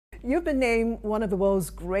You've been named one of the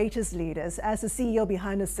world's greatest leaders as the CEO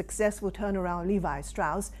behind a successful turnaround, Levi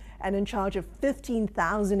Strauss, and in charge of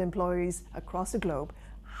 15,000 employees across the globe.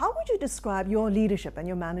 How would you describe your leadership and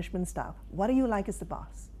your management style? What are you like as the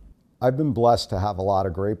boss? I've been blessed to have a lot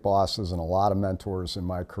of great bosses and a lot of mentors in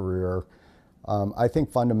my career. I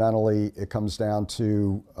think fundamentally it comes down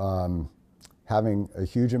to having a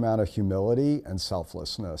huge amount of humility and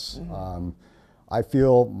selflessness. I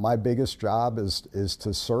feel my biggest job is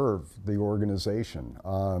to serve the organization.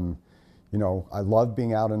 You know, I love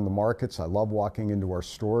being out in the markets. I love walking into our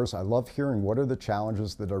stores. I love hearing what are the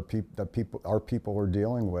challenges that our people are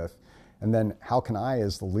dealing with, and then how can I,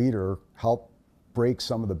 as the leader, help break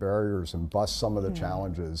some of the barriers and bust some of the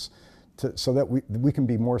challenges so that we can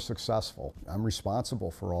be more successful. I'm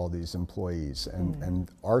responsible for all these employees,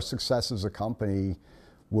 and our success as a company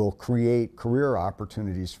will create career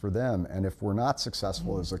opportunities for them. And if we're not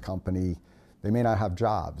successful as a company, they may not have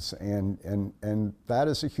jobs, and that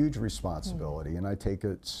is a huge responsibility. And I take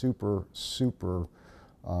it super, you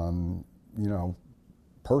know,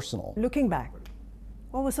 personal. Looking back,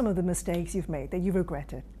 what were some of the mistakes you've made that you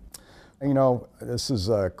regretted? You know, this is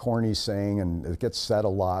a corny saying, and it gets said a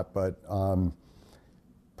lot, but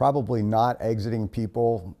probably not exiting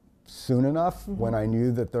people soon enough when I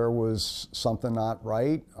knew that there was something not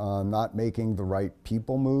right, not making the right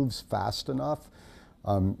people moves fast enough,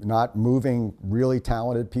 not moving really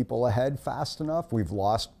talented people ahead fast enough. We've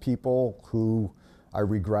lost people who I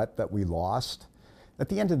regret that we lost. At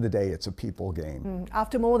the end of the day, it's a people game.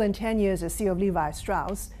 After more than 10 years as CEO of Levi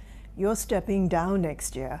Strauss, you're stepping down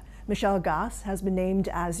next year. Michelle Gass has been named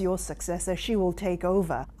as your successor. She will take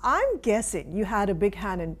over. I'm guessing you had a big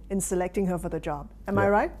hand in selecting her for the job. Am I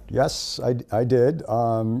right? Yes, I did.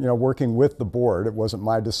 You know, working with the board, it wasn't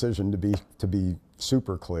my decision to be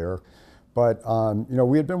super clear. But you know,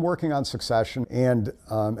 we had been working on succession, and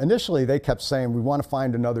initially they kept saying, we want to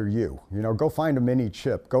find another you. You know, go find a mini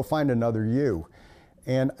Chip, go find another you.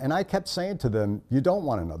 And I kept saying to them, you don't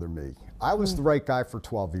want another me. I was the right guy for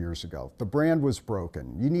 12 years ago. The brand was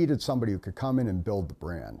broken. You needed somebody who could come in and build the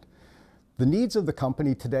brand. The needs of the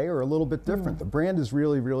company today are a little bit different. The brand is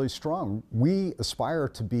really, really strong. We aspire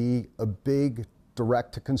to be a big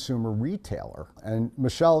direct-to-consumer retailer. And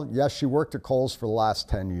Michelle, yes, she worked at Kohl's for the last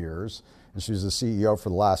 10 years, and she was the CEO for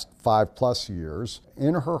the last 5+ years.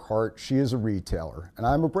 In her heart, she is a retailer, and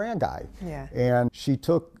I'm a brand guy. Yeah. And she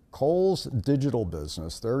took Kohl's digital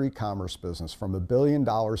business, their e-commerce business, from $1 billion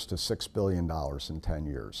to $6 billion in 10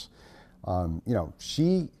 years. You know,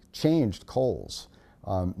 she changed Kohl's,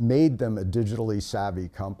 made them a digitally savvy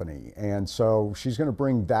company. And so she's going to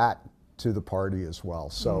bring that to the party as well.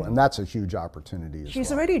 So, and that's a huge opportunity as well.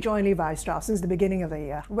 She's already joined Levi Strauss since the beginning of the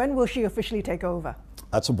year. When will she officially take over?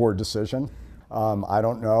 That's a board decision. I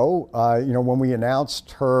don't know. You know, when we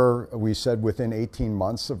announced her, we said within 18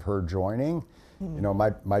 months of her joining. You know,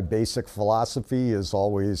 my basic philosophy is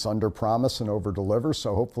always under promise and over deliver,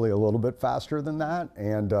 so hopefully a little bit faster than that.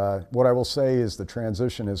 And what I will say is the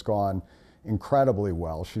transition has gone incredibly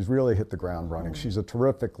well. She's really hit the ground running. She's a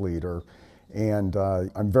terrific leader, and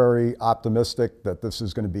I'm very optimistic that this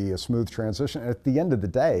is going to be a smooth transition. And at the end of the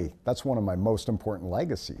day, that's one of my most important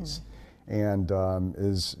legacies. And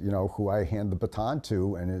is, you know, who I hand the baton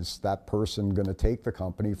to, and is that person going to take the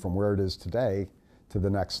company from where it is today to the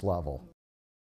next level.